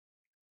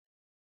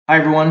Hi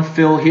everyone,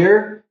 Phil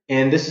here,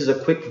 and this is a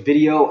quick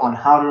video on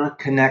how to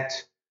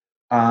connect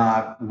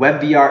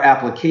WebVR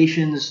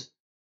applications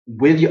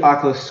with your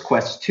Oculus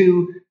Quest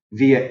 2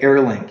 via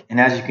AirLink. And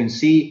as you can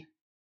see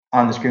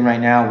on the screen right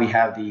now, we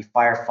have the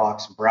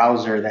FireFox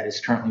browser that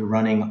is currently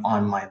running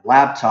on my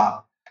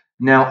laptop.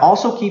 Now,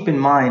 also keep in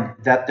mind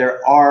that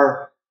there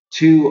are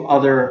two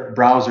other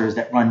browsers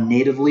that run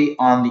natively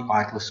on the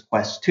Oculus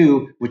Quest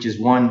 2, which is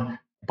one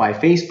by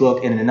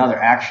Facebook and another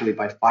actually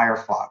by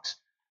FireFox.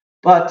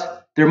 But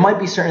there might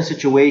be certain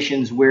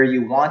situations where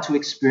you want to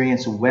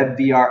experience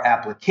WebVR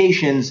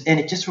applications and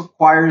it just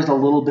requires a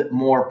little bit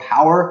more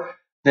power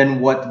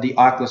than what the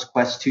Oculus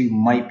Quest 2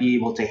 might be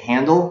able to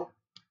handle.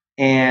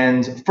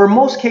 And for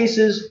most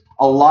cases,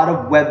 a lot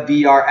of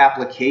WebVR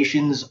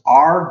applications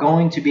are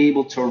going to be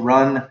able to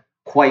run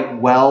quite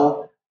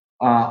well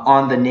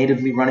on the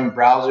natively running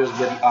browsers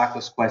with the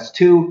Oculus Quest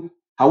 2.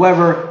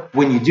 However,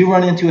 when you do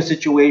run into a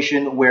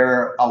situation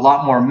where a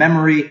lot more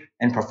memory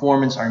and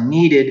performance are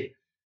needed,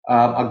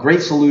 a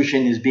great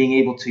solution is being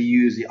able to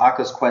use the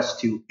Oculus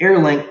Quest 2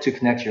 AirLink to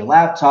connect your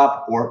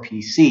laptop or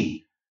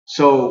PC.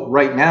 So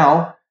right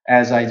now,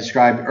 as I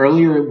described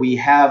earlier, we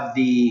have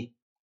the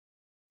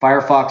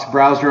FireFox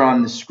browser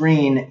on the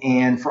screen,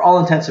 and for all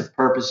intensive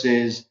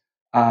purposes,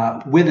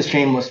 with a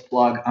shameless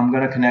plug, I'm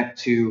going to connect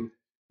to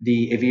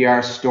the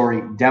VR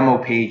Story demo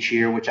page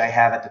here, which I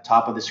have at the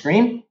top of the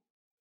screen.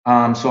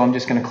 So I'm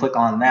just going to click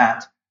on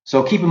that.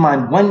 So keep in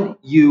mind, when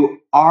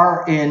you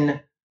are in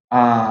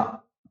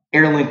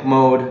AirLink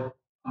mode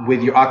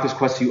with your Oculus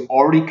Quest 2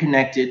 already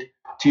connected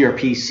to your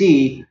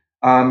PC,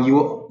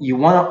 you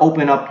want to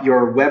open up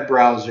your web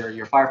browser,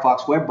 your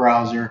Firefox web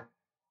browser,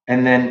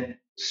 and then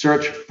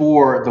search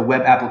for the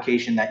web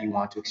application that you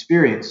want to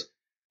experience.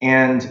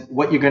 And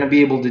what you're going to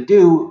be able to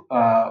do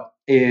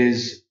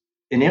is,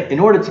 in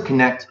order to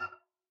connect,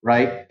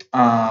 right,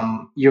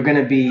 you're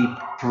going to be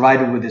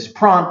provided with this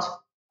prompt,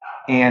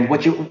 and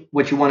what you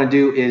want to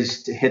do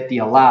is to hit the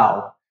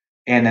allow,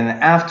 and then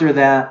after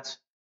that,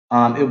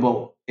 it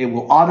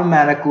will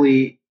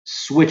automatically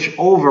switch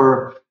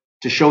over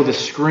to show the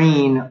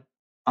screen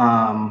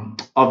of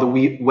the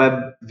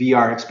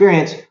WebVR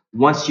experience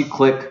once you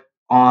click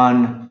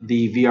on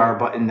the VR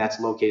button that's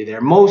located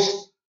there.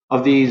 Most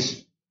of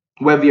these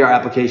WebVR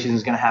applications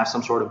is going to have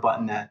some sort of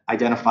button that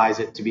identifies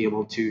it to be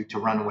able to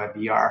run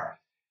WebVR.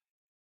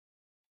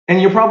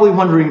 And you're probably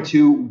wondering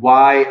too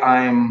why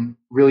I'm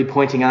really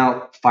pointing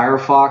out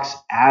Firefox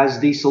as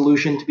the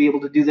solution to be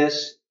able to do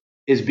this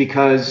is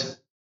because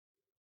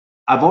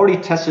I've already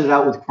tested it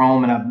out with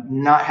Chrome and I've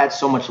not had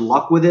so much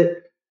luck with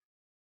it.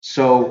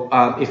 So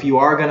if you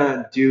are going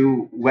to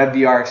do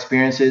WebVR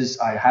experiences,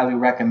 I highly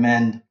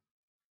recommend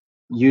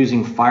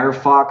using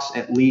Firefox.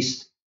 At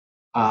least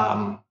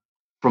from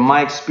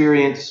my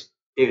experience,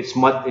 it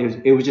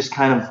would just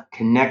kind of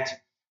connect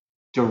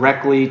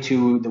directly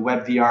to the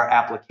WebVR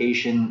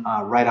application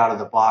right out of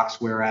the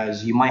box,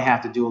 whereas you might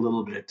have to do a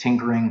little bit of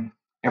tinkering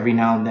every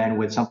now and then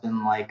with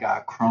something like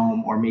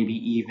Chrome or maybe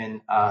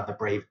even the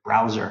Brave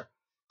browser.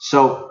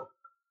 So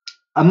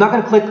I'm not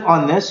going to click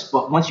on this,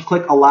 but once you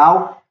click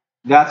allow,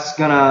 that's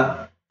going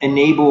to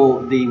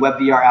enable the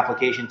WebVR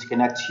application to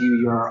connect to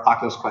your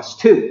Oculus Quest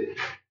 2.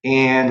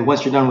 And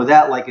once you're done with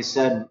that, like I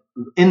said,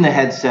 in the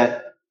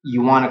headset,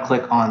 you want to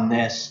click on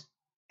this.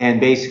 And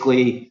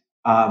basically,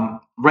 right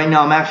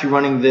now I'm actually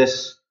running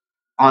this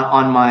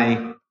on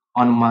my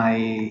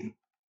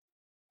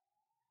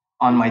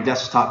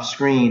desktop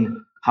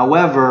screen.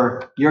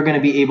 However, you're going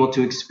to be able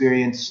to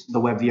experience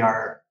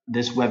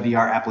this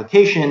WebVR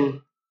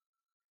application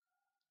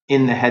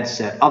in the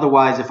headset.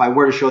 Otherwise, if I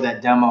were to show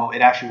that demo,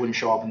 it actually wouldn't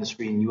show up on the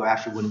screen. You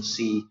actually wouldn't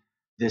see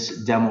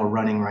this demo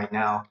running right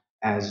now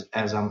as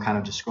I'm kind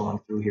of just scrolling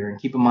through here. And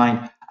keep in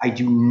mind, I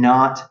do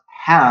not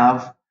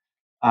have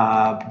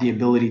the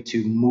ability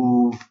to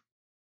move,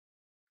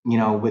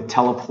 with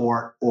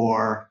teleport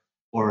or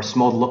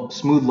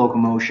smooth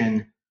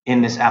locomotion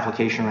in this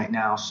application right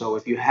now. So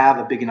if you have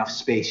a big enough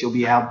space, you'll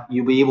be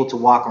able to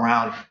walk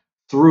around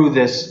through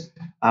this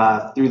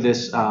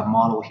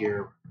model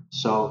here.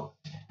 So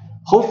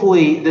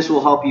hopefully this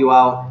will help you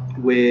out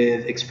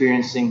with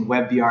experiencing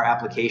WebVR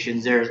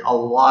applications. There's a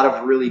lot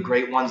of really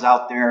great ones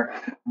out there,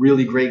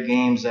 really great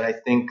games that I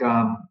think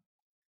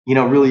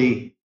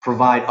really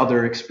provide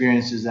other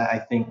experiences that I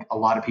think a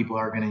lot of people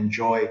are going to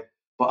enjoy.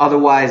 But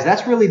otherwise,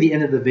 that's really the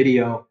end of the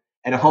video,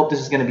 and I hope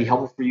this is going to be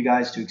helpful for you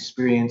guys to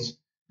experience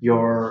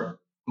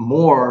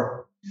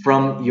more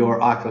from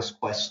your Oculus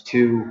Quest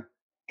 2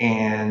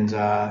 and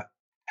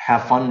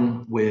have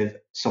fun with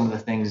some of the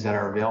things that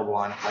are available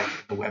on like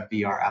the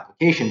WebVR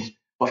applications.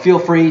 But feel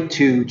free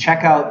to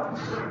check out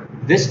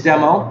this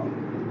demo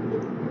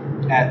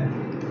at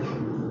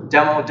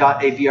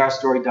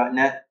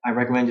demo.avrstory.net. I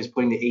recommend just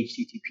putting the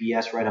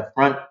HTTPS right up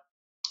front,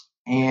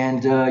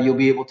 and you'll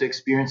be able to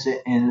experience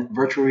it in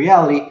virtual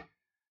reality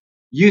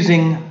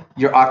using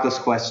your Oculus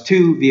Quest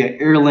 2 via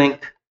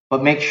AirLink.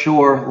 But make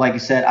sure, like I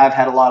said, I've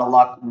had a lot of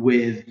luck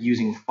with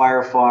using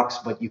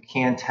Firefox, but you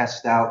can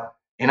test out,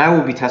 and I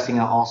will be testing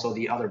out also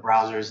the other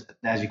browsers,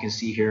 as you can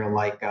see here,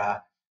 like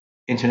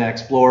Internet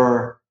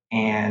Explorer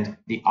and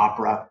the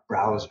Opera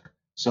browser.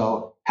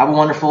 So have a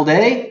wonderful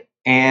day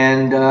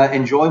and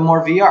enjoy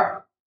more VR.